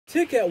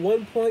Tick at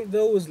one point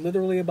though was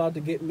literally about to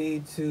get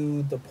me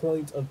to the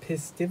point of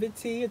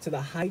pistivity, to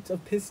the height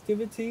of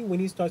pistivity, when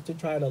he starts to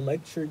try to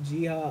lecture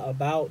Jiha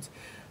about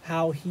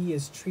how he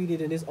is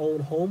treated in his own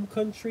home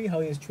country,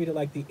 how he is treated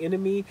like the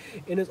enemy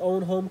in his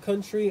own home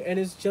country. And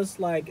it's just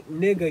like,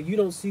 nigga, you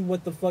don't see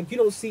what the fuck, you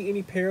don't see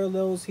any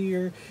parallels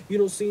here, you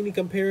don't see any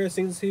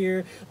comparisons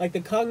here. Like, the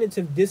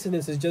cognitive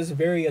dissonance is just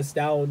very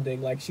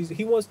astounding. Like,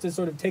 he wants to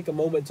sort of take a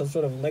moment to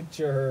sort of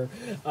lecture her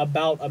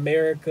about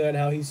America and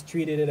how he's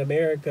treated in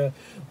America,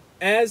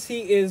 as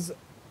he is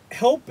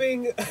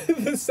helping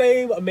the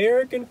same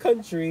American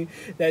country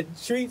that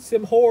treats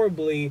him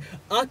horribly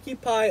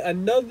occupy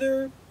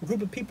another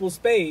group of people's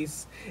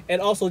space and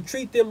also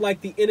treat them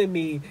like the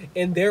enemy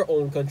in their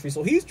own country.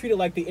 So he's treated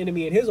like the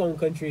enemy in his own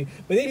country,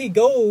 but then he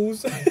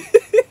goes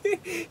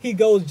he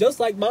goes just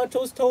like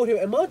Montos told him,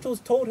 and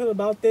Montos told him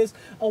about this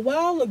a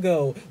while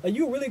ago. Are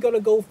you really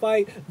gonna go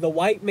fight the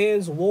white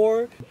man's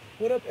war?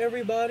 What up,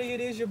 everybody? It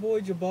is your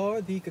boy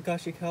Jabbar, the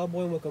Kakashi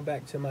Cowboy, and welcome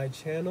back to my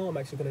channel. I'm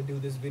actually going to do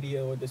this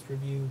video or this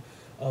review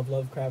of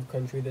Lovecraft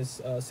Country,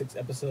 this 6th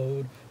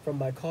episode from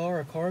my car,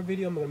 a car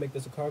video. I'm going to make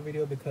this a car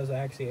video because I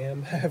actually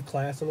have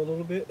class in a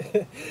little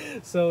bit.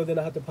 So then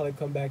I have to probably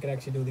come back and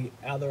actually do the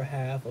other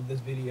half of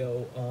this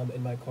video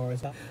in my car.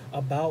 It's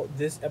about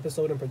this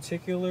episode in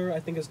particular.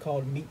 I think it's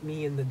called Meet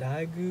Me in the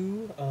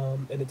Daegu,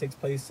 and it takes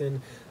place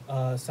in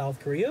South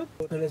Korea,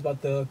 and it's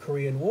about the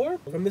Korean War.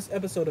 From this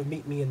episode of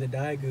Meet Me in the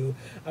Daegu,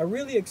 I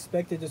really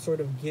expected to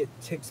sort of get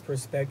Tick's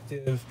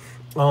perspective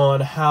on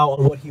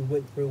what he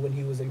went through when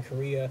he was in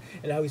Korea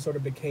and how he sort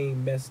of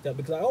became messed up,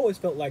 because I always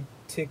felt like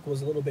Tick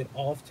was a little bit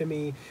off to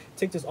me.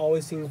 Tick just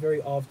always seems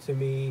very off to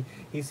me.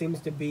 He seems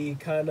to be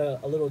kind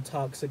of a little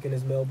toxic in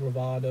his male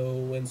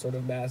bravado and sort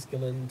of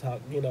masculine,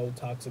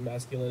 toxic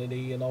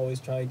masculinity, and always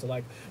trying to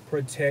like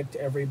protect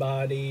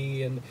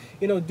everybody and,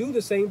 do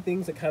the same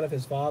things that kind of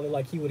his father,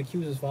 like he would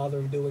accuse his father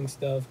of doing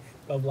stuff,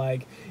 of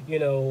like,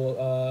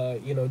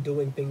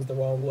 doing things the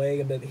wrong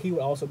way, and that he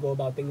would also go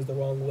about things the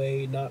wrong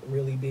way, not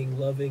really being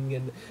loving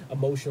and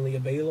emotionally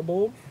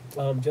available,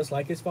 just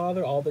like his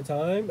father all the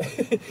time.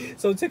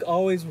 So Tick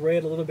always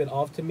read a little bit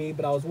off to me,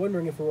 but I was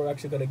wondering if we were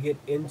actually going to get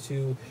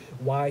into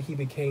why he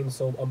became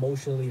so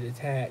emotionally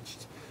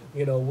detached,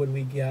 when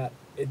we got,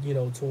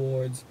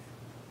 towards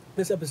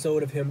this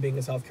episode of him being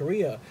in South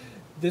Korea.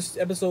 This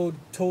episode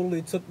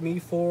totally took me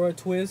for a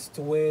twist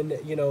when,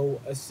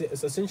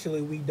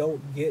 essentially we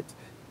don't get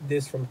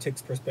this from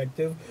Tick's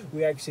perspective.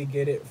 We actually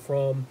get it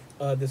from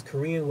this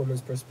Korean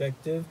woman's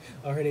perspective.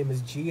 Her name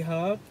is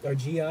Jiha,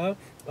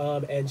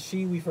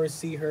 and we first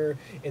see her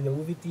in the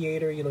movie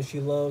theater.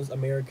 She loves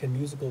American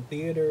musical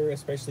theater,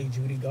 especially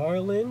Judy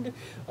Garland,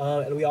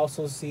 and we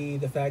also see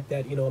the fact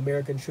that,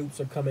 American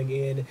troops are coming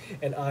in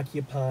and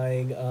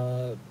occupying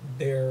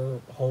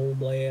their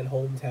homeland,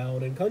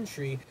 hometown, and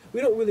country.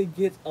 We don't really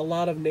get a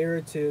lot of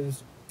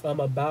narratives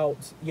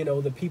about,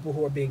 the people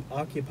who are being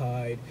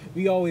occupied.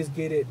 We always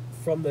get it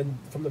from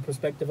the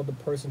perspective of the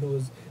person who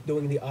is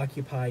doing the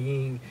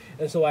occupying.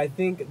 And so I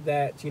think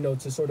that,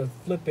 to sort of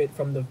flip it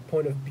from the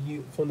point of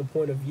view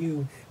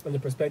and the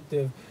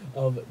perspective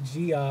of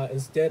Gia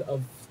instead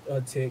of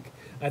Tick,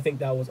 I think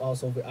that was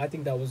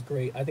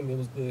great. I think it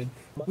was good.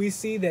 We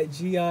see that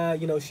Gia,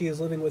 she is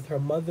living with her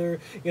mother.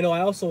 I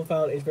also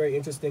found it very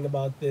interesting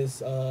about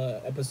this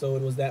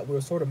episode was that we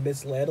were sort of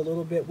misled a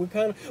little bit. We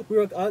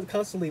were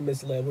constantly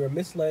misled. We were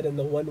misled in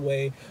the one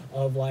way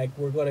of like,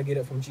 we're going to get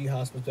it from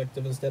Jiha's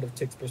perspective instead of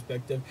Tick's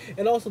perspective.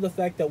 And also the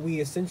fact that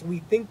we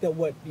think that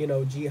what,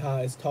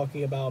 Jiha is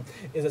talking about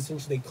is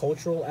essentially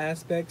cultural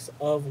aspects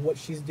of what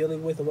she's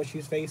dealing with and what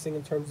she's facing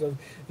in terms of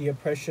the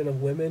oppression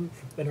of women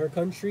in her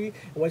country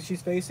and what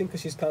she's facing, because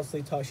she's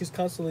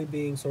constantly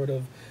being sort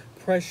of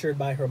pressured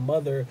by her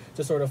mother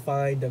to sort of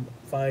find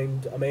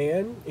a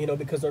man,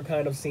 because they're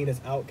kind of seen as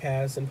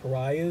outcasts and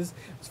pariahs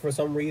for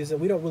some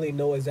reason. We don't really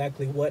know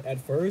exactly what at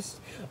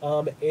first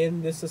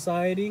in this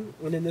society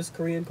and in this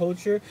Korean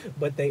culture,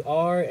 but they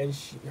are, and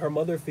her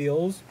mother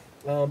feels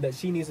that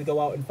she needs to go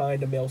out and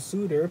find a male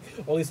suitor,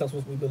 or at least that's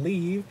what we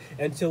believe,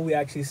 until we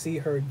actually see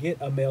her get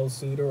a male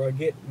suitor or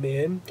get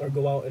men, or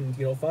go out and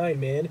find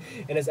men,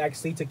 and it's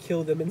actually to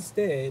kill them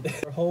instead.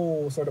 Her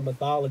whole sort of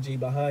mythology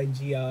behind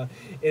Gia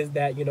is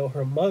that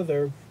her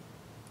mother,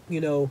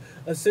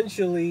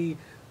 essentially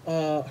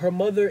her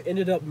mother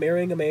ended up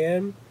marrying a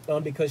man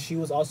because she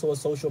was also a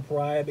social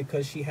pariah,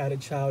 because she had a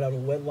child out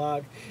of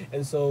wedlock,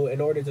 and so in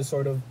order to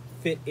sort of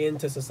fit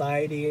into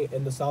society,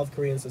 in the South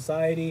Korean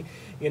society,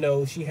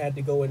 she had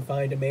to go and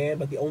find a man,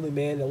 but the only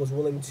man that was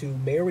willing to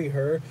marry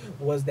her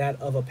was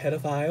that of a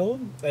pedophile,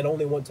 and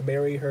only want to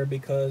marry her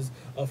because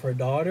of her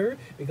daughter,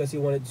 because he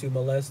wanted to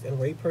molest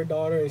and rape her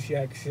daughter. And she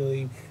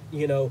actually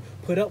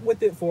put up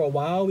with it for a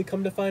while. We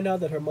come to find out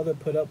that her mother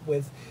put up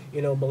with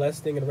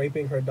molesting and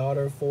raping her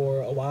daughter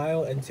for a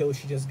while, until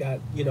she just got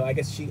I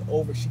guess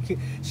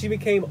she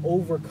became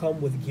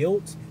overcome with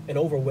guilt and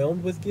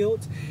overwhelmed with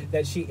guilt,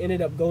 that she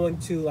ended up going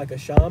to like a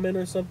shaman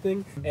or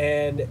something,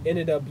 and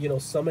ended up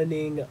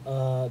summoning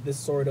this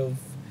sort of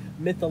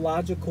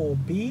mythological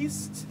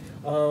beast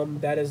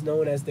that is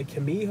known as the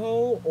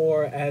Kamiho,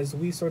 or as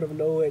we sort of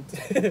know it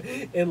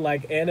in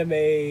like anime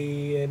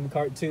and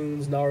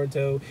cartoons,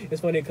 Naruto.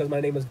 It's funny because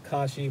my name is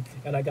Kakashi,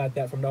 and I got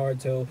that from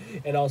Naruto.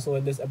 And also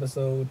in this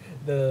episode,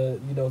 the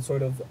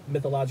sort of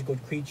mythological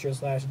creature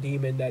slash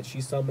demon that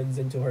she summons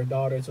into her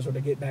daughter to sort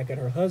of get back at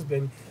her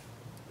husband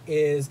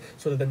is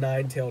sort of the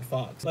nine-tailed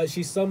fox. But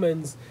she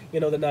summons,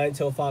 the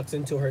nine-tailed fox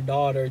into her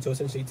daughter to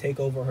essentially take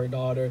over her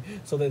daughter,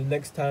 so that the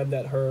next time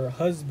that her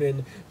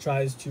husband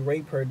tries to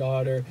rape her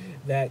daughter,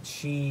 that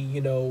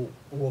she,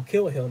 will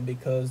kill him,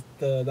 because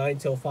the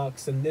nine-tailed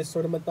fox in this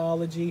sort of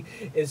mythology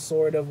is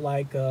sort of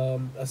like a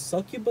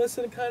succubus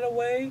in a kind of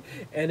way,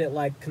 and it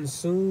like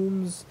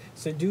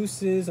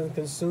seduces and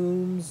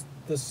consumes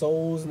the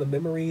souls and the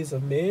memories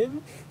of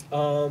men.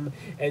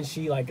 And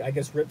she, like, I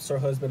guess rips her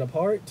husband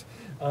apart.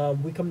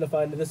 We come to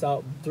find this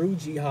out through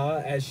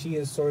Jiha, as she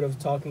is sort of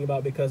talking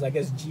about, because I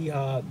guess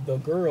Jiha, the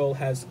girl,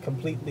 has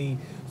completely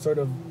sort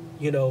of,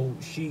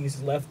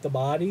 she's left the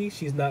body.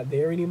 She's not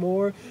there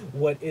anymore.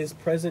 What is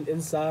present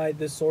inside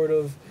this sort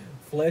of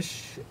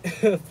flesh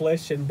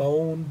and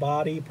bone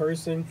body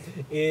person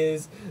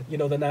is,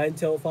 the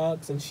nine-tailed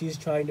fox, and she's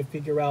trying to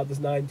figure out this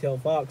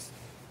nine-tailed fox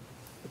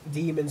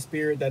demon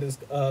spirit that is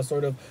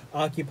sort of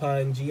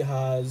occupying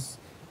Jiha's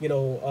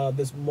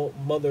this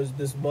mother's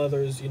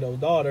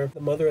daughter.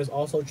 The mother is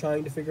also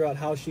trying to figure out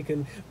how she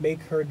can make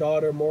her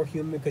daughter more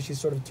human, because she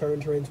sort of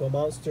turned her into a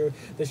monster.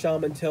 The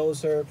shaman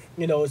tells her,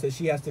 is that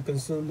she has to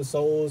consume the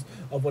souls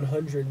of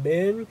 100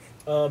 men.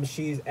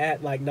 She's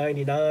at like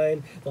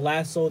 99. The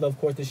last soul, of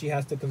course, that she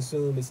has to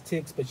consume is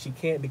Tick's, but she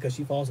can't because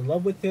she falls in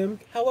love with him.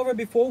 However,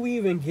 before we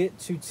even get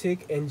to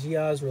Tick and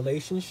Jia's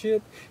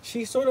relationship,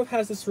 she sort of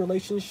has this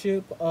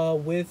relationship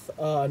with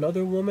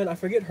another woman. I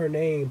forget her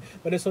name,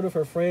 but it's sort of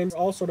her friend.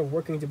 All sort of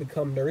working to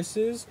become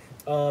nurses,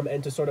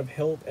 and to sort of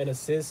help and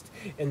assist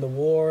in the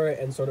war,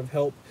 and sort of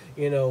help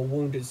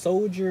wounded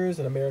soldiers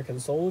and American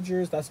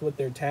soldiers. That's what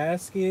their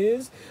task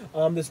is.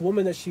 This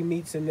woman that she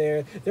meets in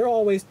there,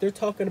 they're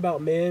talking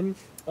about men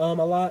a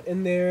lot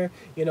in there.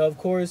 Of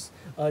course,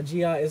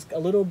 Jia is a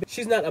little bit,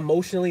 she's not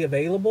emotionally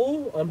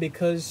available,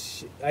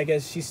 because I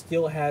guess she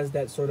still has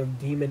that sort of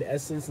demon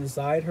essence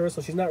inside her,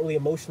 so she's not really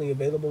emotionally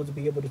available to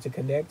be able to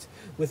connect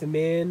with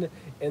men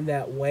in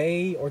that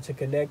way, or to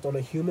connect on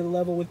a human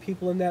level with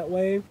people in that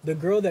way. The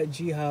girl that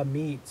Jiha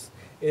meets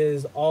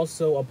is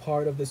also a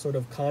part of this sort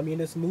of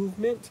communist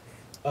movement.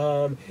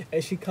 And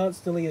she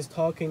constantly is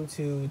talking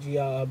to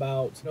Jia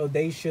about,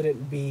 they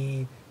shouldn't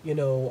be,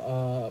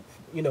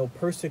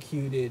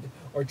 persecuted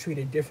or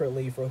treated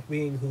differently for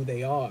being who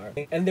they are.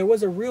 And there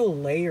was a real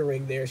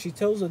layering there. She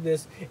tells her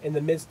this in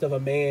the midst of a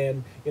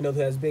man, who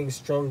is being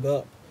strung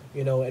up,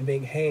 and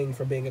being hanged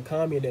for being a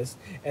communist.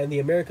 And the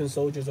American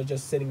soldiers are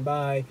just sitting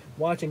by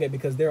watching it,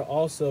 because they're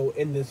also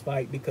in this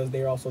fight, because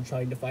they're also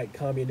trying to fight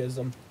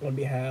communism on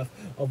behalf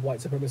of white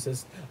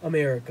supremacist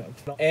America.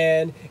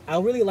 And I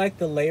really like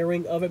the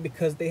layering of it,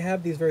 because they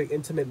have these very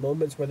intimate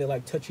moments where they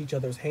like touch each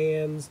other's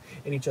hands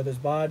and each other's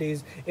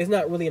bodies. It's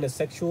not really in a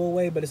sexual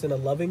way, but it's in a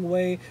loving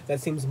way that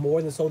seems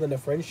more than so than a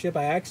friendship.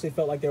 I actually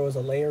felt like there was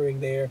a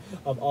layering there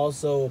of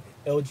also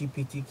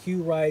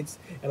LGBTQ rights,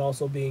 and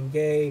also being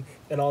gay,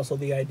 and also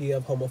the idea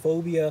of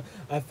homophobia.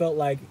 I felt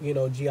like,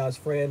 Jia's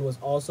friend was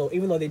also,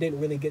 even though they didn't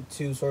really get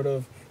to sort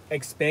of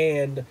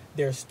expand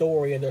their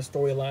story and their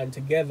storyline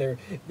together,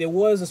 there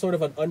was a sort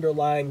of an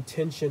underlying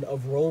tension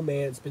of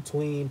romance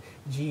between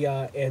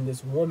Jia and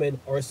this woman,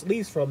 or at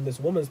least from this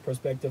woman's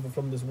perspective, or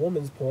from this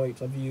woman's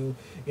point of view,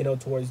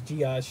 towards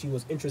Jia. She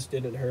was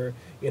interested in her,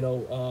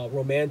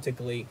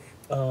 romantically,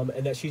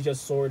 and that she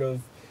just sort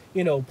of,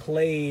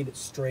 played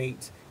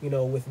straight,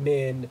 with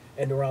men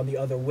and around the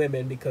other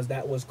women, because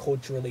that was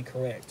culturally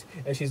correct.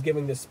 And she's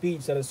giving this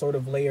speech that is sort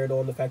of layered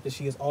on the fact that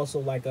she is also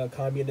like a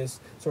communist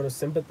sort of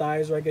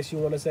sympathizer, I guess you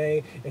want to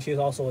say, and she is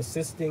also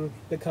assisting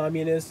the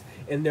communists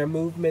in their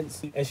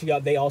movements,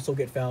 and they also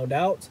get found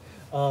out.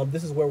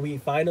 This is where we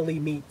finally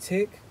meet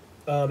Tick.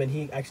 And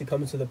he actually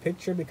comes into the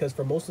picture, because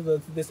for most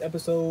of this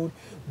episode,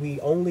 we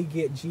only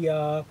get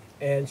Jia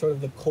and sort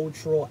of the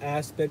cultural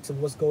aspects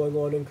of what's going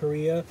on in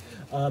Korea.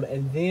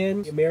 And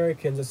then the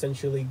Americans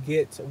essentially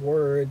get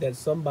word that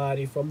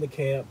somebody from the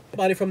camp,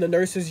 somebody from the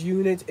nurses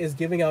unit, is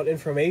giving out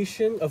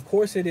information. Of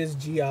course, it is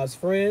Jia's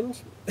friend.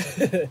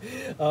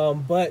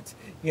 But,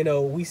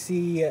 we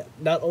see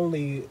not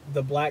only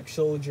the black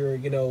soldier,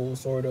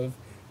 sort of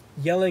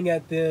yelling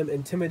at them,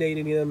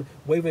 intimidating them,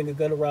 waving a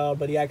gun around,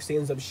 but he actually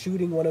ends up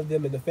shooting one of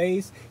them in the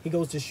face. He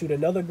goes to shoot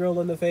another girl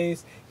in the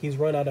face. He's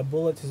run out of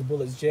bullets. His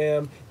bullets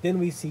jam. Then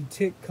we see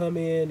Tick come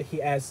in.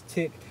 He asks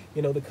Tick,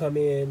 to come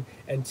in,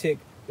 and Tick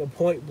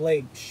point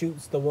blank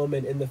shoots the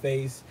woman in the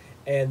face,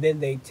 and then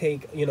they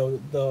take,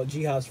 the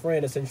Jiha's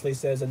friend essentially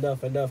says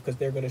enough, because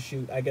they're going to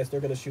shoot, I guess they're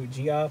going to shoot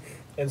Jiha.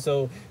 And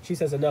so she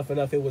says enough,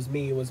 it was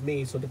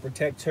me. So to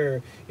protect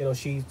her,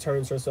 she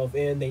turns herself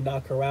in, they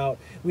knock her out.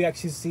 We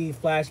actually see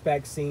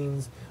flashback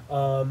scenes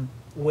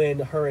when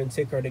her and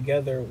Tick are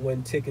together,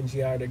 when Tick and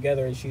Jiha are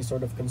together, and she's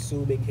sort of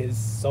consuming his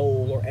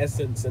soul or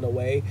essence in a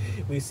way.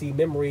 We see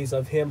memories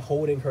of him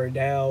holding her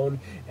down,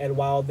 and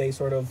while they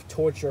sort of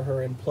torture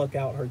her and pluck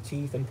out her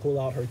teeth and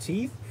pull out her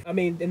teeth. I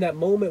mean, in that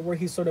moment where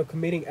he's sort of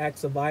committing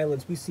acts of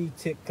violence, we see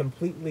Tick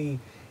completely,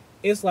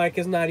 it's like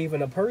it's not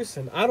even a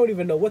person. I don't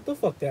even know what the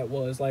fuck that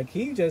was. Like,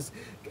 it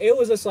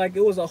was just like,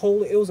 it was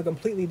a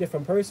completely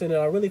different person. And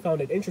I really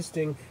found it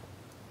interesting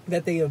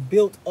that they have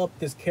built up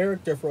this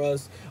character for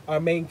us,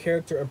 our main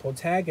character and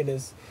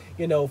protagonist,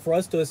 for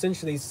us to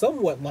essentially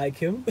somewhat like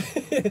him,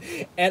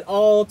 and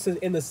all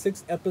to, in the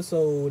 6th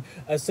episode,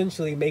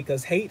 essentially make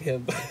us hate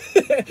him.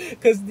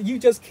 Because you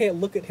just can't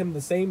look at him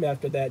the same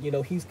after that.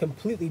 He's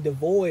completely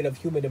devoid of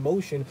human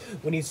emotion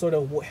when he's sort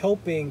of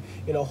helping,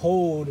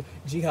 hold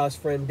Jiha's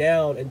friend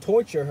down and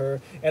torture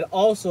her, and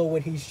also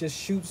when he just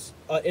shoots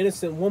an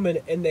innocent woman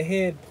in the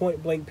head,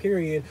 point blank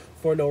period,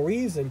 for no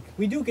reason.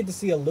 We do get to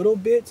see a little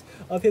bit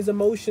of his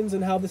emotions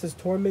and how this is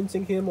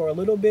tormenting him, or a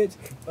little bit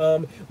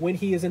when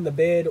he is in the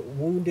bed,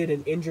 wounded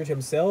and injured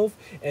himself,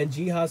 and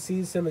Jiha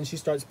sees him and she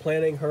starts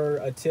planning her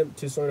attempt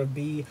to sort of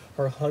be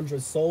her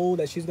 100th soul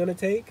that she's going to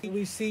take.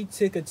 We see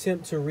Tick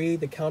attempt to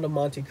read the Count of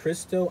Monte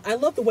Cristo. I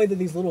love the way that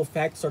these little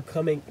facts are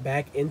coming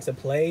back into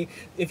play.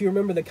 If you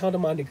remember, the Count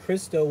of Monte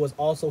Cristo was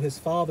also his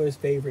father's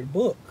favorite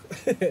book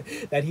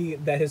that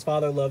his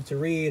father loved to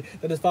read,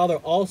 that his father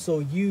also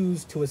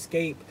used to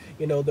escape,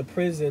 the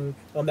prison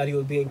that he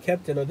was being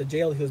kept in, or the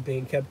jail he was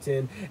being kept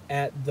in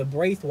at the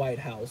Braithwaite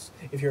house,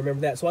 if you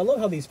remember that. So I love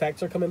how these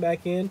facts are coming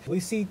back in. We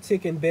see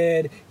Tick in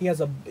bed. He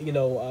has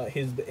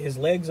his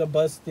legs are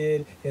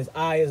busted, his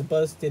eye is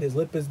busted, his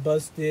lip is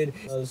busted.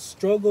 The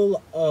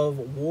struggle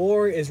of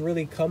war is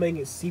really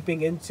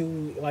seeping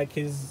into like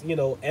his,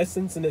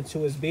 essence and into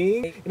his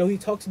being. He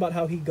talks about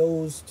how he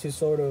goes to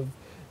sort of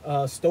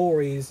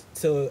stories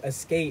to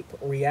escape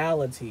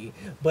reality,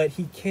 but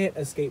he can't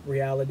escape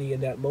reality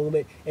in that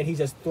moment, and he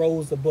just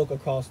throws the book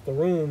across the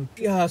room.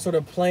 Yeah, sort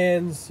of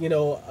plans,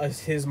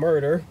 his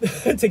murder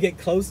to get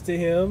close to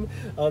him,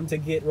 to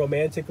get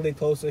romantically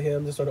close to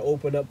him, to sort of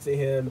open up to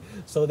him,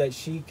 so that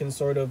she can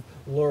sort of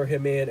lure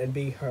him in and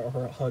be her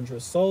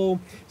 100th soul.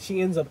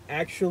 She ends up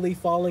actually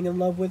falling in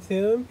love with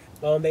him.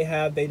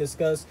 They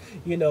discuss,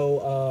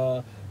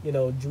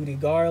 Judy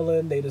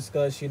Garland. They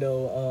discuss,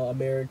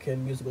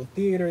 American musical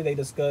theater. They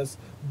discuss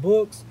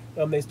books.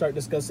 They start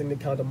discussing the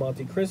Count of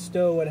Monte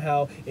Cristo and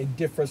how it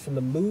differs from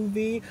the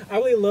movie. I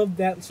really love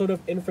that sort of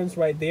inference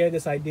right there.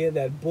 This idea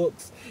that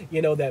books,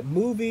 that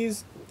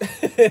movies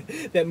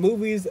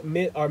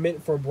are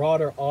meant for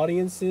broader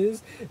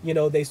audiences.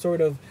 They sort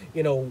of,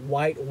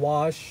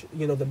 whitewash,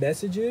 the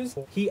messages.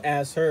 He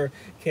asks her,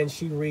 can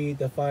she read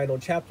the final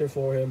chapter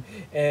for him?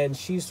 And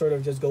she sort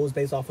of just goes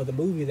based off of the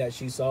movie that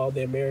she saw,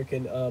 the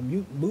American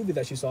movie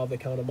that she saw of the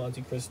Count of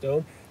Monte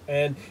Cristo.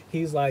 And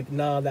he's like,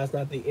 nah, that's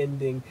not the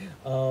ending.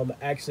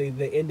 Actually,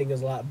 the ending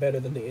is a lot better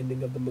than the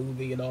ending of the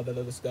movie and all that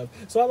other stuff.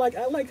 So I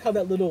like how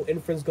that little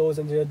inference goes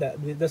into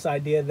this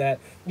idea that,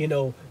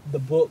 the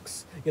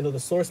books, the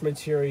source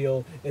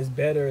material is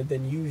better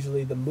than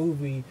usually the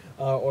movie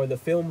or the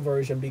film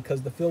version,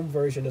 because the film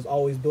version is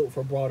always built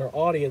for broader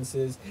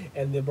audiences,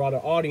 and the broader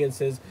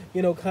audiences,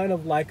 kind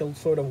of like a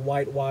sort of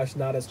whitewash,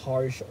 not as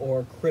harsh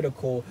or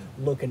critical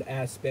looking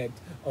aspect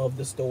of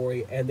the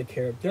story and the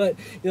character. But,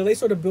 they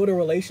sort of build a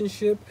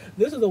relationship.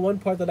 This is the one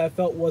part that I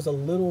felt was a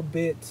little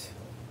bit,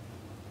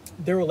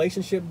 their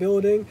relationship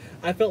building,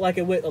 I felt like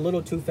it went a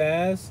little too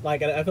fast.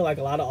 Like, I feel like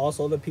a lot of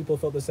also other people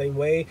felt the same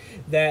way,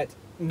 that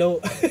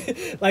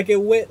like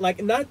it went,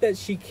 like, not that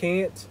she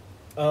can't,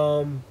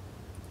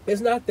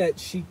 it's not that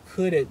she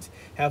couldn't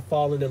have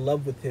fallen in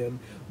love with him,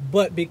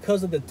 but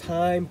because of the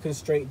time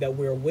constraint that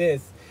we're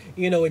with,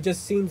 it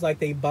just seems like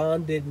they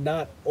bonded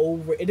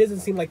it doesn't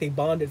seem like they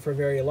bonded for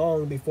very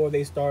long before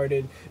she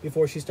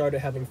started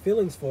having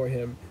feelings for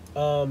him.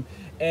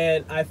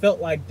 And I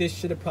felt like this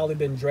should have probably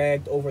been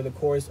dragged over the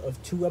course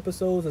of 2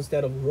 episodes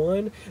instead of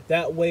 1.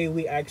 That way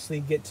we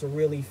actually get to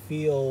really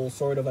feel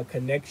sort of a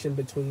connection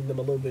between them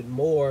a little bit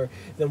more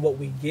than what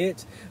we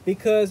get.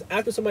 Because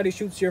after somebody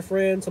shoots your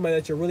friend, somebody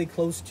that you're really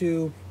close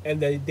to, and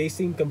they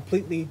seem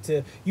completely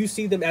you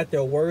see them at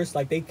their worst,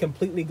 like they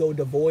completely go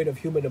devoid of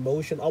human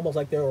emotion, almost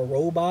like they're a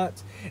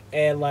robot,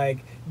 and like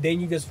then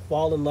you just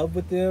fall in love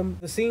with them.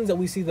 The scenes that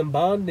we see them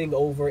bonding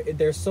over,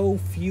 they're so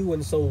few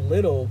and so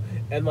little,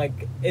 and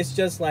like it's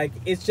just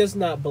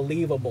not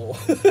believable.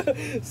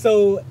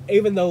 So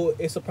even though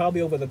it's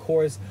probably over the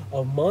course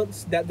of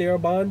months that they're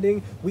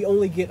bonding, we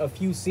only get a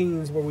few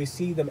scenes where we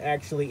see them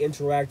actually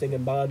interacting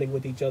and bonding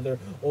with each other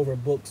over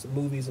books,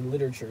 movies, and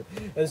literature.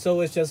 And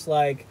so it's just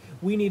like,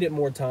 we needed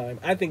more time.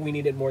 I think we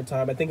needed more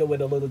time. I think it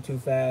went a little too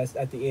fast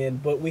at the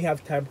end, but we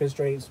have time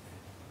constraints.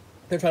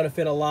 They're trying to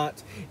fit a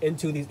lot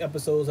into these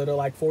episodes that are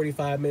like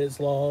 45 minutes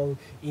long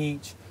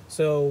each.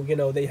 So, you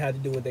know, they had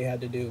to do what they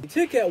had to do.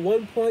 Tick at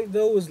one point,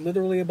 though, was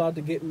literally about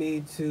to get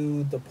me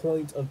to the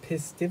point of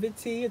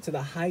pistivity, to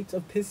the height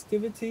of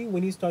pistivity,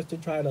 when he starts to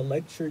try to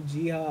lecture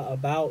Jiha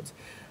about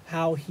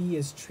how he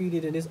is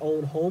treated in his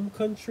own home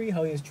country,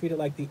 how he is treated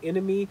like the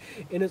enemy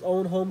in his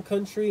own home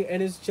country.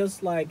 And it's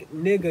just like,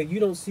 nigga,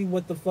 you don't see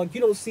what the fuck, you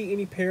don't see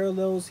any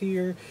parallels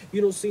here, you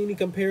don't see any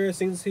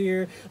comparisons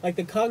here. Like,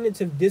 the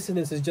cognitive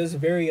dissonance is just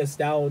very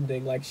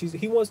astounding. Like,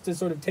 he wants to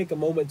sort of take a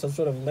moment to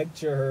sort of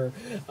lecture her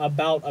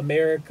about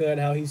America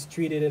and how he's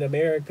treated in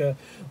America,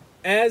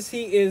 as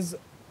he is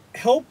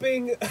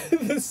helping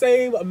the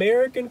same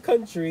American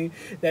country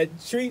that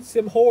treats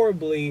him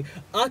horribly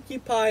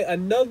occupy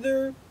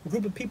another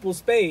group of people's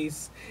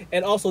space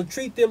and also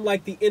treat them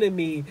like the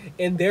enemy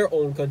in their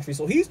own country.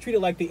 So he's treated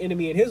like the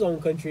enemy in his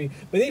own country,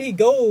 but then he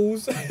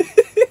goes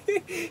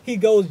he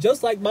goes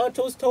just like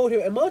Montrose told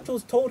him, and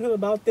Montrose told him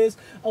about this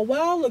a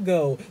while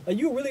ago. Like,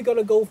 you're really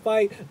gonna go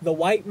fight the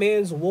white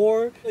man's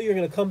war? You're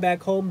gonna come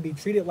back home and be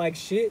treated like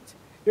shit?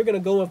 You're going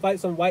to go and fight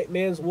some white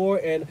man's war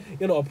and,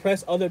 you know,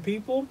 oppress other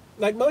people?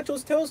 Like,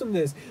 Montrose tells him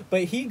this.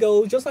 But he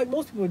goes, just like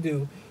most people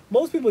do.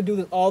 Most people do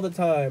this all the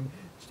time.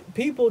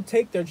 People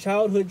take their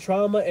childhood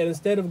trauma, and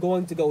instead of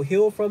going to go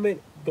heal from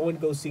it, going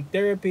to go seek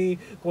therapy,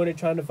 going to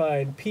try to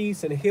find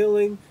peace and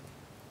healing,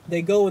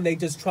 they go and they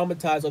just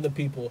traumatize other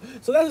people.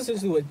 So that's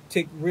essentially what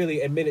Tick really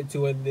admitted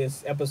to in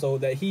this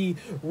episode, that he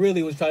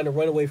really was trying to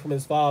run away from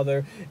his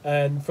father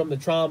and from the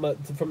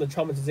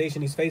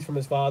traumatization he's faced from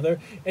his father,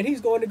 and he's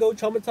going to go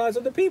traumatize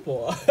other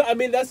people. I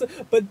mean,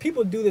 but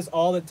people do this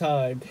all the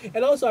time.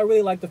 And also, I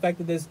really like the fact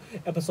that this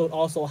episode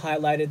also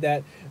highlighted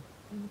that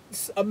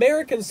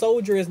American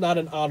soldier is not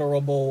an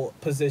honorable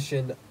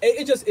position.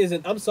 It just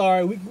isn't. I'm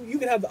sorry. You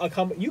can have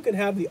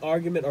the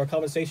argument or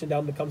conversation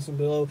down in the comments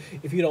below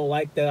if you don't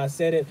like that I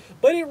said it,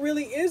 but it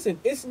really isn't.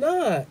 It's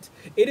not.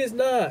 It is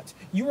not.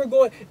 You were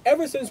going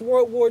ever since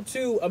World War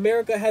II.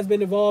 America has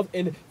been involved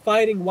in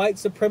fighting white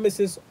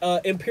supremacist,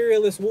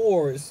 imperialist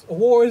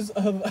wars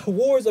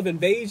of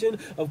invasion,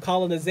 of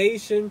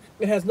colonization.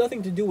 It has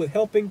nothing to do with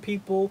helping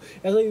people.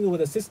 It has nothing to do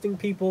with assisting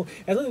people.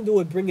 It has nothing to do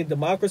with bringing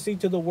democracy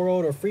to the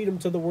world or freedom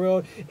to the world.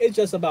 It's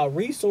just about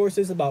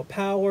resources, about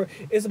power.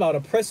 It's about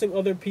oppressing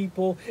other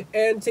people.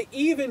 And to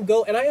even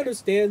go, and I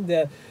understand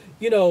that,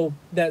 you know,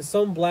 that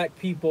some black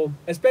people,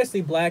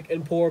 especially black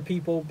and poor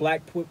people,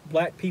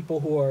 black people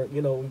who are,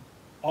 you know,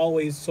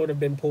 always sort of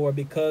been poor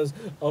because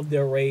of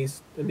their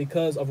race and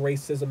because of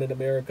racism in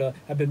America,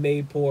 have been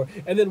made poor.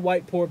 And then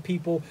white poor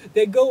people,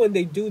 they go and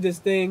they do this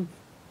thing.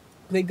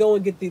 They go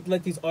and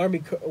let these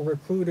army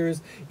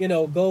recruiters, you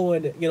know, go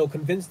and, you know,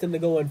 convince them to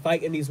go and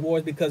fight in these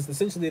wars, because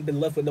essentially they've been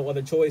left with no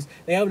other choice.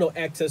 They have no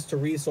access to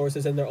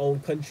resources in their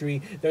own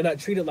country. They're not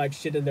treated like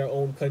shit in their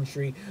own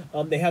country.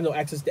 They have no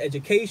access to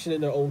education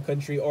in their own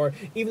country, or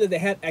even if they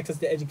had access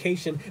to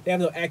education, they have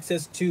no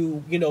access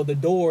to, you know, the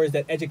doors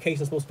that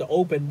education is supposed to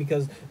open,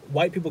 because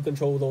white people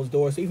control those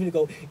doors. So even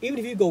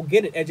if you go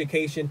get an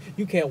education,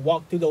 you can't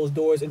walk through those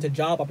doors into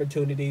job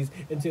opportunities,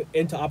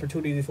 into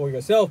opportunities for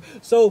yourself.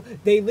 So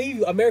they leave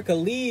you. America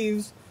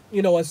leaves,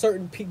 you know, a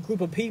certain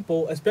group of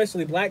people,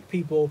 especially black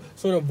people,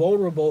 sort of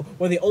vulnerable,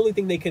 where the only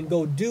thing they can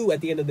go do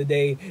at the end of the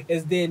day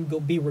is then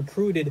go be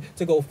recruited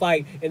to go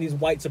fight in these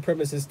white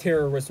supremacist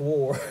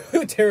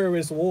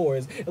terrorist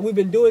wars. And we've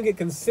been doing it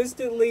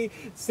consistently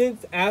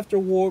since after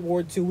World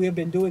War II. We have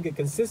been doing it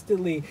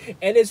consistently,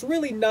 and it's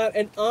really not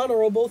an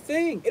honorable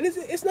thing.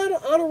 It's not an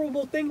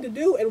honorable thing to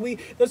do. And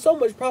there's so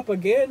much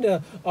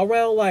propaganda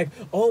around, like,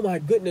 oh my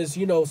goodness,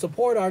 you know,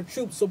 support our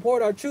troops,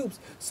 support our troops.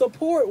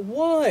 Support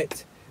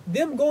what?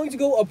 Them going to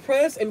go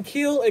oppress and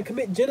kill and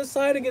commit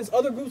genocide against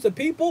other groups of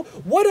people?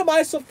 What am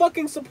I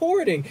fucking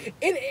supporting?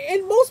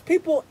 And most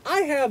people,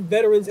 I have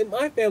veterans in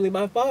my family.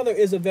 My father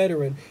is a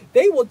veteran.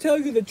 They will tell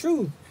you the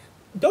truth.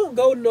 Don't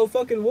go to no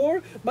fucking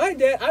war. My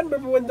dad, I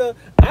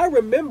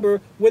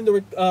remember when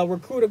the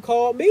recruiter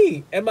called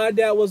me, and my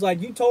dad was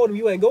like, "You told him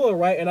you ain't going,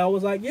 right?" And I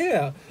was like,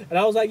 "Yeah." And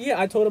I was like,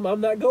 "Yeah, I told him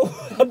I'm not going.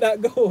 I'm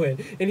not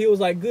going." And he was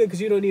like, "Good, because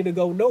you don't need to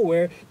go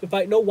nowhere to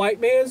fight no white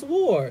man's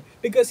war."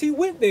 Because he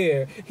went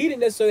there. He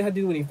didn't necessarily have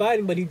to do any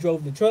fighting, but he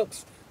drove the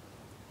trucks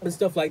and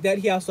stuff like that.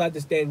 He also had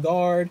to stand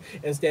guard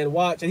and stand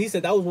watch, and he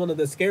said that was one of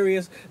the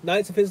scariest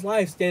nights of his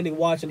life, standing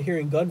watch and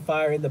hearing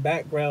gunfire in the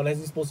background as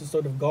he's supposed to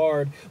sort of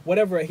guard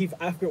whatever I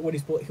forget what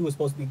he was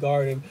supposed to be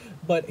guarding,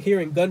 but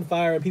hearing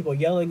gunfire and people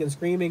yelling and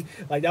screaming,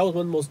 like, that was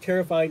one of the most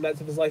terrifying nights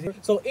of his life.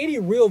 So any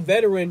real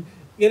veteran,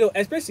 you know,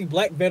 especially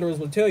black veterans,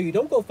 will tell you,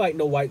 don't go fight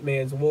no white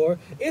man's war.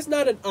 It's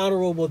not an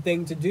honorable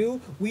thing to do.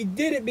 We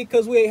did it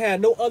because we ain't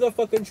had no other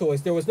fucking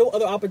choice. There was no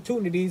other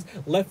opportunities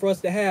left for us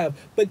to have.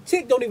 But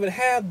Tick don't even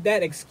have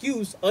that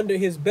excuse under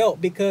his belt,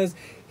 because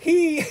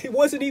he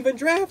wasn't even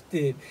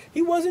drafted.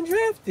 He wasn't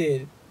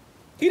drafted.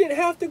 He didn't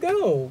have to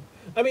go.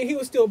 I mean, he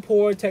was still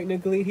poor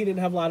technically. He didn't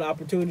have a lot of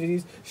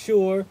opportunities,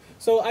 sure.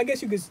 So I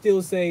guess you could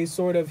still say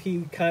sort of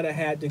he kind of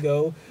had to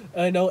go.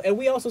 Know, and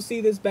we also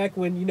see this back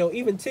when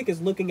even Tick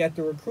is looking at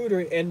the recruiter,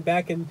 and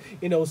back in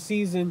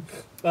season,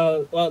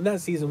 well,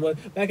 not season one,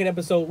 back in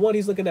episode one,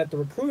 he's looking at the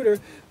recruiter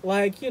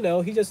like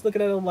he's just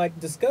looking at him like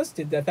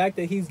disgusted. The fact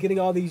that he's getting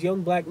all these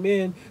young black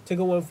men to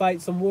go and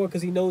fight some war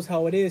because he knows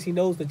how it is. He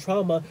knows the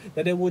trauma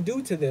that it will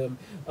do to them.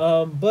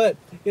 But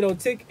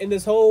Tick in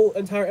this whole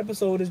entire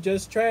episode is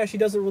just trash. He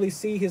doesn't really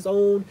see his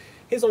own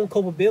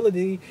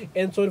culpability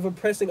and sort of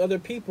oppressing other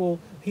people.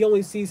 He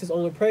only sees his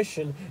own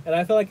oppression, and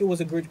I feel like it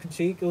was a great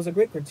critique. It was a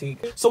great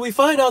critique. So we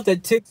find out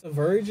that Tick's a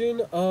virgin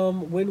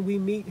when we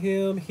meet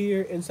him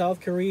here in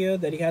South Korea,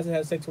 that he hasn't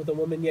had sex with a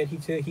woman yet.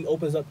 He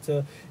opens up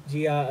to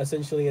Ji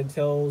essentially and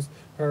tells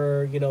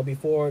her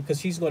before, because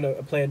she's going to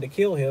plan to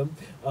kill him,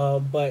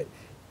 but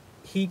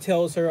he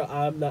tells her,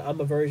 I'm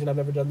a virgin, I've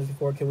never done this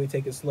before, can we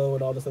take it slow,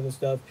 and all this other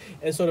stuff.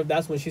 And sort of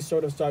that's when she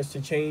sort of starts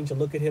to change and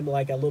look at him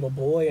like a little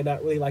boy and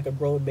not really like a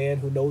grown man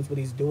who knows what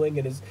he's doing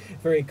and is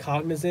very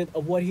cognizant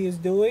of what he is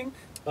doing.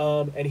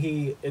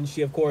 And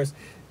she of course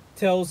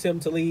tells him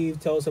to leave,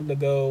 tells him to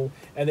go,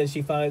 and then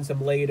she finds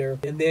him later,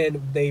 and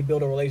then they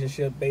build a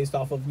relationship based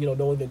off of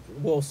knowing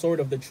sort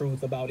of the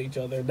truth about each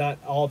other. Not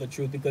all the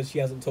truth, because she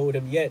hasn't told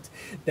him yet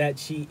that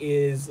she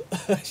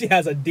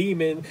has a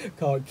demon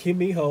called Kim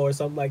Ho or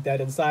something like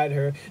that inside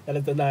her, that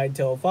is the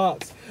nine-tailed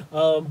fox.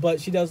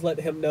 But she does let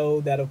him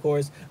know that, of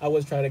course, I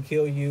was trying to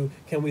kill you,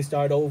 can we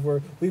start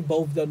over, we've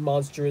both done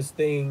monstrous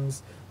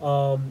things,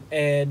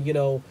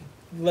 and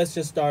let's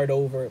just start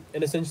over.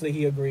 And essentially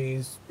he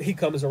agrees. He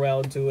comes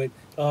around to it.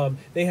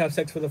 They have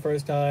sex for the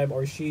first time,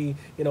 or she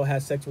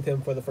has sex with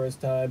him for the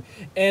first time.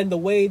 And the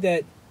way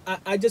that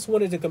I just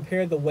wanted to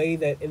compare the way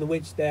that in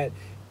which that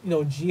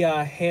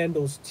Gia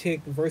handles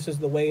Tick versus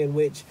the way in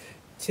which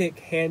Tick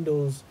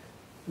handles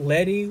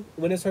Letty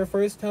when it's her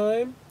first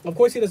time. Of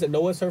course, he doesn't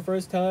know it's her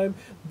first time,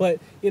 but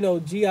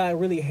Gi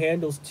really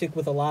handles Tick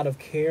with a lot of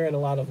care and a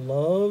lot of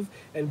love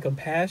and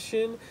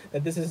compassion,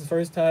 that this is his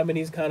first time and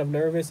he's kind of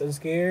nervous and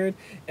scared,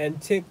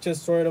 and Tick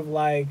just sort of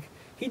like,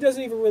 he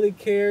doesn't even really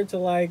care to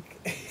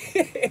like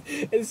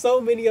in so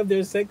many of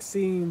their sex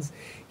scenes,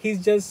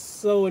 he's just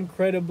so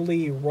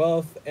incredibly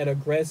rough and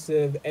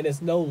aggressive, and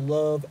it's no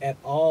love at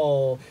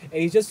all,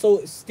 and he's just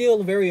so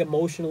still very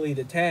emotionally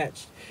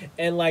detached.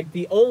 And like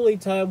the only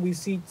time we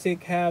see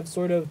Tick have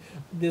sort of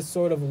this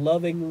sort of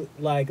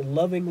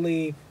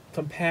lovingly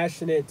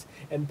compassionate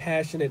and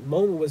passionate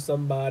moment with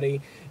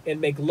somebody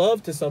and make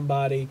love to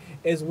somebody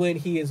is when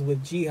he is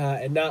with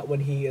Jiha, and not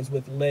when he is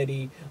with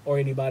Letty or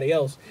anybody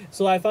else.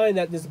 So I find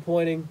that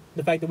disappointing,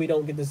 the fact that we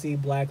don't get to see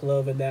black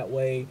love in that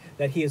way,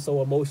 that he is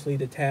so emotionally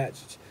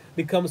detached,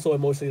 becomes so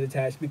emotionally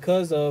detached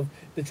because of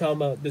the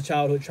trauma, the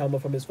childhood trauma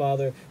from his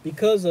father,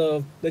 because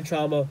of the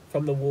trauma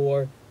from the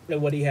war and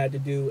what he had to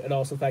do, and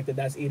also the fact that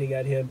that's eating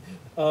at him.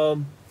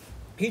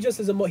 He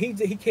just is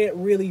he can't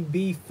really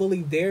be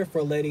fully there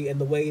for Letty in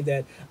the way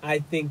that I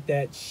think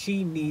that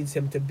she needs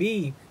him to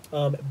be.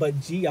 But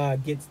Gia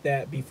gets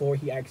that before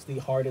he actually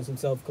hardens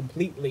himself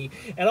completely.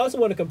 And I also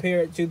want to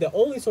compare it to the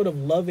only sort of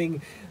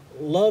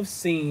love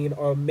scene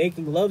or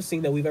making love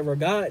scene that we've ever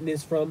gotten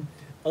is from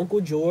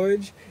Uncle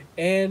George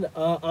and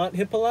Aunt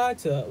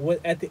Hippolyta.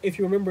 If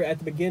you remember at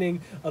the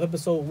beginning of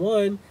episode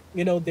 1,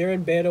 they're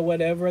in bed or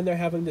whatever, and they're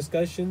having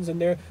discussions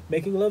and they're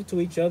making love to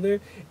each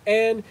other,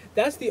 and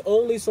that's the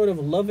only sort of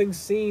loving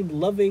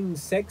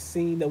sex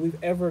scene that we've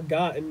ever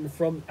gotten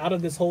from out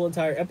of this whole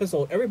entire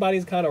episode.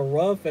 Everybody's kind of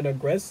rough and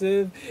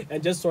aggressive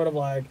and just sort of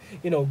like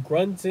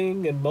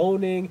grunting and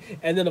moaning,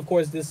 and then of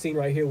course this scene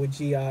right here with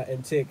Gia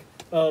and Tick.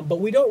 But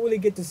we don't really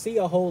get to see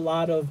a whole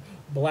lot of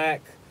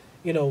black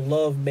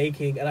love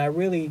making, and I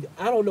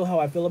don't know how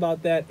I feel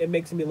about that. It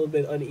makes me a little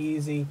bit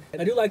uneasy.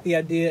 I do like the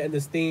idea and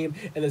this theme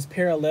and this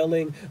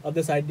paralleling of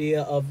this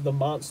idea of the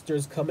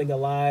monsters coming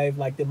alive,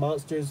 like the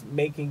monsters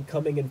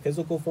coming in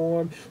physical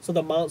form. So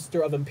the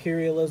monster of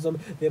imperialism,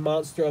 the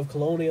monster of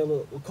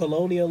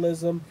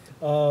colonialism,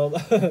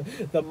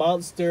 the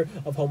monster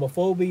of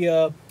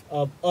homophobia,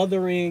 of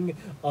othering,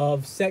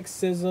 of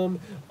sexism,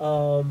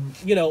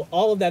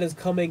 all of that is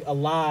coming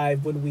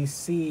alive when we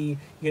see,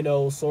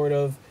 sort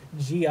of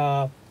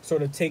Gia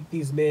sort of take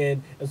these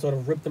men and sort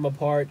of rip them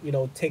apart,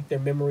 take their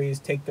memories,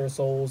 take their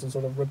souls, and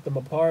sort of rip them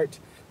apart.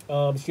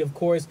 She, of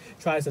course,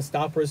 tries to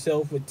stop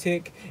herself with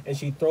Tick, and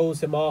she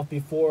throws him off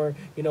before,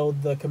 the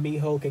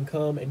Kamiho can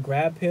come and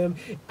grab him.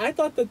 I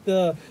thought that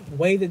the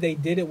way that they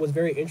did it was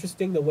very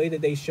interesting, the way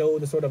that they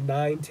showed the sort of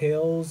 9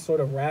 tails sort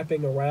of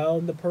wrapping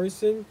around the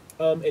person.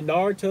 In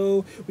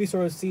Naruto, we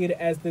sort of see it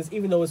as this,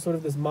 even though it's sort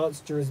of this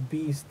monstrous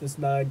beast, this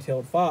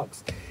 9-tailed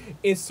fox,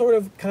 it's sort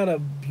of kind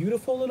of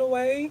beautiful in a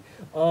way,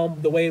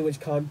 the way in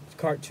which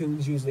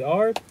cartoons usually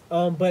are.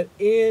 But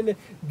in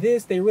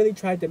this, they really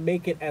tried to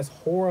make it as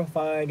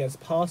horrifying as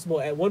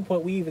possible. At one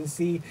point, we even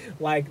see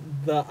like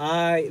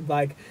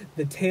the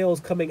tails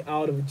coming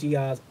out of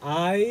Gia's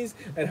eyes,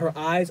 and her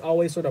eyes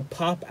always sort of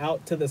pop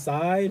out to the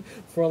side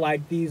for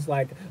like these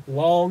like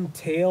long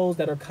tails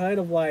that are kind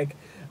of like,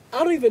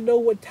 I don't even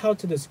know how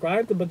to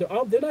describe them, but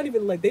they're not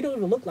even like, they don't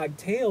even look like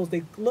tails.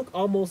 They look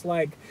almost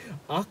like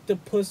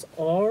octopus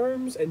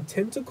arms and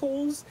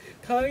tentacles,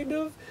 kind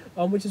of.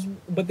 Which is,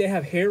 but they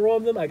have hair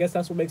on them. I guess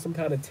that's what makes them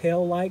kind of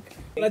tail-like.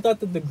 And I thought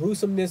that the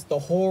gruesomeness, the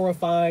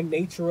horrifying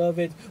nature of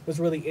it was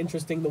really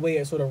interesting. The way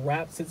it sort of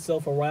wraps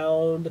itself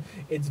around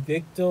its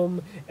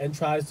victim and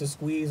tries to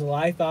squeeze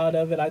life out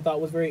of it, I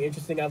thought was very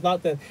interesting. I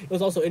thought that it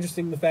was also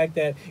interesting the fact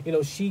that, you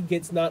know, she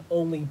gets not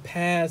only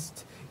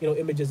past, you know,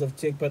 images of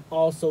Tick, but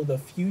also the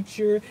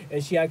future,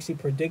 and she actually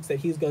predicts that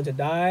he's going to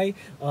die.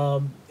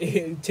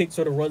 Tick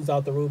sort of runs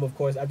out the room, of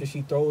course, after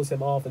she throws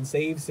him off and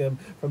saves him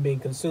from being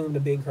consumed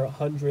and being her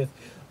hundredth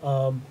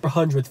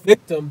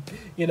victim.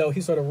 You know, he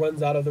sort of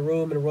runs out of the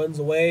room and runs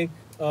away.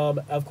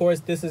 Of course,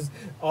 this is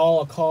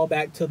all a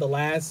callback to the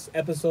last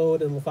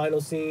episode and the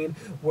final scene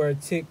where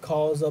Tick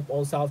calls up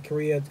on South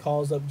Korea,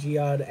 calls up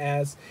Ji-ha and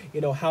asks,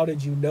 you know, how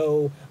did you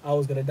know I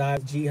was going to die?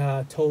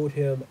 Ji-ha told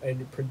him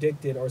and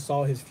predicted or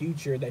saw his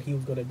future that he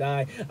was going to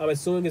die. I'm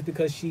assuming it's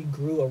because she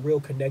grew a real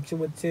connection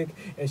with Tick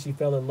and she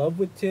fell in love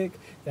with Tick.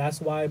 That's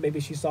why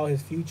maybe she saw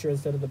his future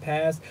instead of the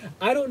past.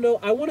 I don't know.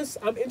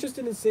 I'm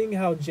interested in seeing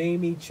how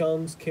Jamie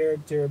Chung's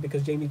character,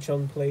 because Jamie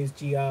Chung plays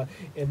Ji-ha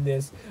in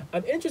this,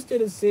 I'm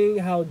interested in seeing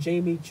how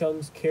Jamie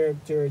Chung's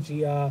character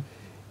Ji-ha,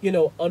 you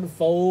know,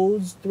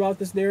 unfolds throughout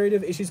this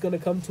narrative. If she's going to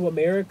come to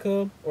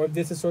America, or if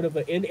this is sort of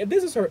an end. If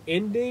this is her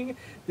ending,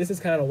 this is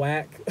kind of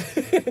whack.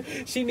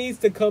 She needs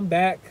to come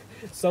back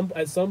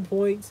at some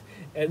point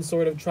and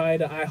sort of try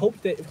to. I hope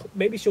that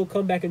maybe she'll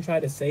come back and try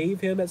to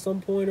save him at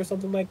some point or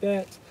something like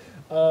that.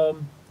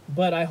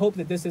 But I hope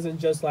that this isn't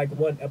just like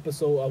one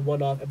episode, a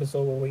one-off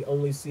episode where we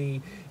only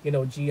see, you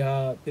know,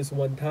 Ji-ha this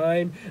one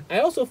time. I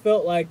also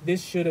felt like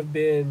this should have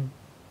been.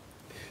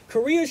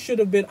 Korea should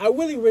have been. I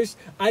really wish.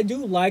 I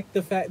do like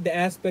the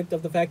aspect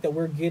of the fact that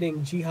we're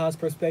getting Ji-ha's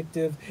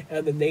perspective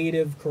and the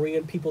native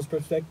Korean people's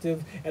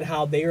perspective and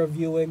how they are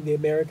viewing the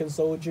American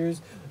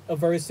soldiers,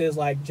 versus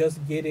like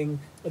just getting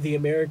the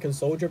American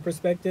soldier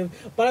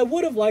perspective. But I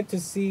would have liked to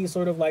see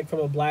sort of like from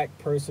a black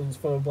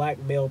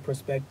male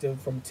perspective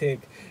from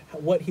Tick,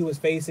 what he was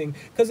facing,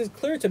 because it's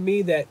clear to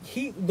me that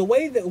the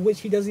way that in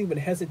which he doesn't even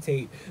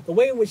hesitate, the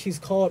way in which he's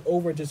called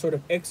over to sort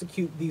of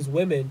execute these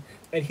women,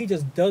 and he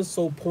just does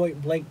so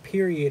point blank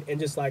period and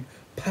just like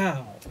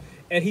pow.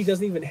 And he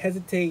doesn't even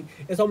hesitate.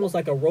 It's almost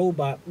like a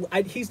robot.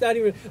 He's not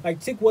even,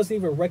 like, Tick wasn't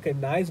even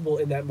recognizable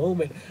in that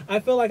moment. I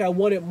feel like I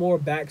wanted more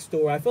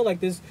backstory. I feel like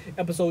this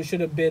episode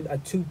should have been a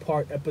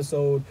 2-part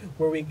episode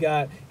where we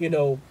got, you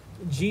know,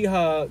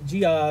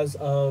 Ji-ha's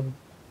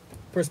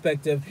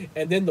perspective,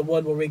 and then the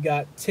one where we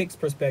got Tick's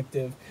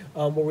perspective,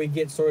 where we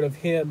get sort of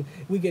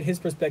his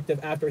perspective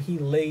after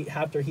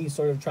he's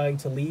sort of trying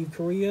to leave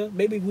Korea.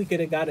 Maybe we could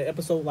have got an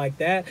episode like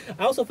that.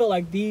 I also felt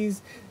like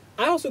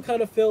I also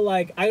kind of feel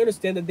like I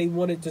understand that they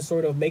wanted to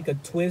sort of make a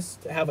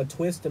twist, have a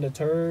twist and a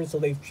turn, so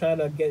they've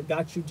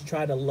got you to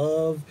try to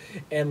love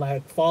and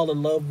like fall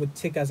in love with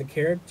Tick as a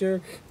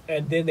character,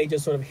 and then they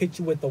just sort of hit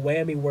you with the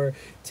whammy where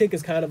Tick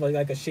is kind of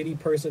like a shitty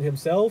person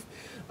himself.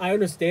 I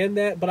understand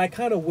that, but I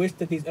kind of wish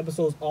that these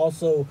episodes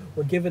also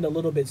were given a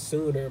little bit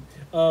sooner.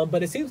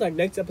 But it seems like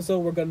next episode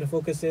we're going to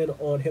focus in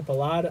on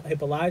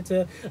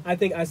Hippolyta. I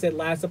think I said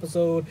last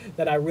episode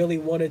that I really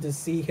wanted to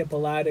see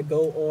Hippolyta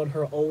go on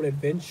her own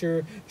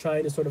adventure,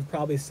 trying to sort of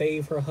probably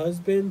save her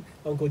husband,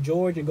 Uncle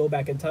George, and go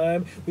back in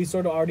time. We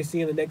sort of already see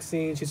in the next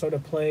scene she's sort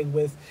of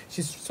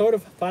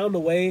found a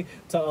way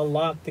to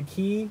unlock the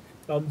key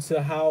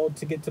to how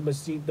to get the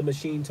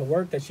machine to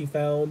work that she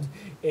found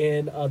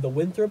in the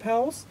Winthrop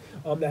house,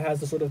 that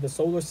has the sort of the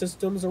solar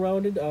systems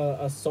around it,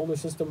 a solar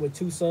system with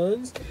 2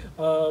 suns,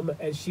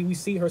 and we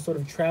see her sort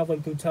of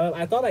traveling through time.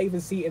 I thought I even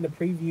see in the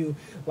preview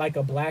like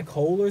a black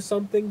hole or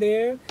something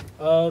there.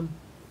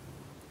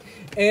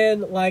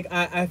 And like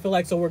I feel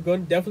like, so we're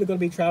definitely going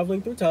to be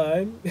traveling through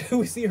time.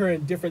 we see her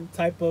in different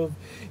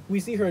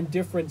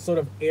sort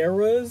of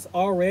eras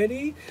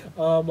already,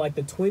 like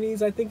the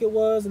 20s I think it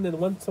was, and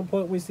then some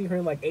point we see her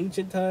in like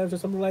ancient times or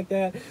something like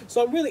that.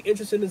 So I'm really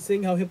interested in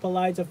seeing how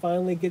Hippolyta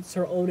finally gets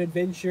her own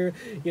adventure.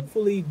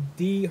 Hopefully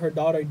her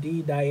daughter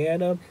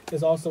Diana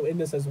is also in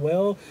this as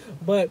well.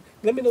 But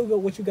let me know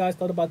what you guys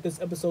thought about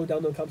this episode down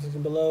in the comment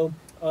section below.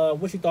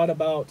 What you thought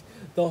about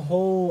the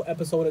whole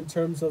episode in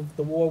terms of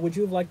the war. Would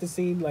you have liked to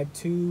see like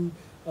 2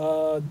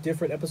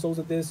 different episodes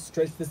of this,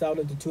 stretch this out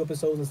into 2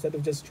 episodes instead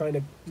of just trying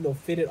to, you know,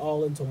 fit it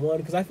all into one?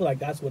 Because I feel like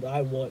that's what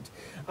I want.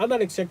 I'm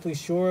not exactly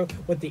sure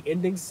what the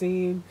ending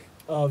scene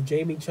of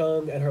Jamie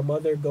Chung, Ji-ha, and her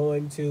mother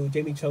going to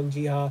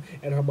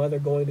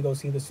go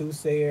see the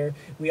soothsayer.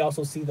 We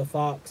also see the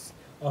fox,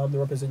 the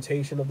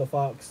representation of the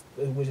fox,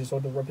 which is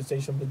sort of the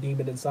representation of the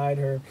demon inside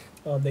her.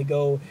 They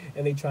go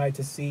and they try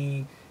to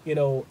see, you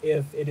know,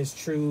 if it is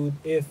true,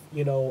 if,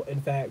 you know,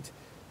 in fact,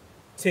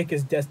 Tick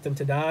is destined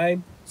to die.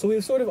 So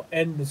we've sort of,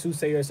 and the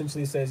soothsayer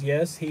essentially says,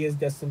 yes, he is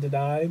destined to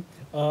die.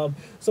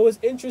 So it's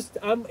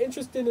I'm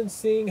interested in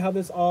seeing how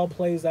this all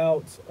plays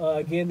out.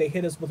 Again, they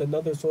hit us with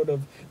another sort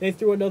of, they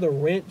threw another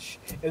wrench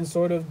in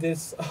sort of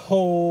this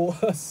whole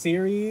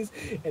series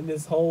and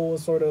this whole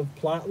sort of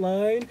plot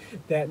line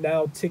that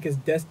now Tick is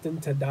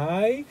destined to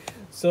die.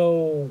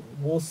 So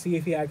we'll see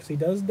if he actually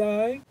does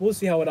die. We'll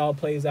see how it all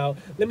plays out.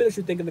 Let me know what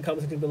you think in the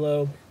comment section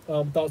below.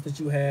 Thoughts that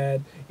you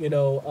had,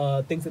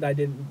 things that I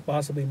didn't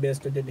possibly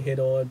missed or didn't hit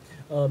on.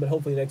 And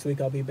hopefully next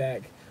week I'll be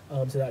back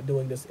to not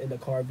doing this in the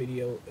car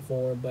video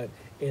form, but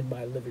in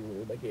my living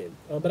room again.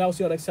 But I'll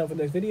see you all next time for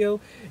the next video.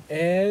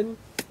 And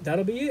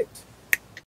that'll be it.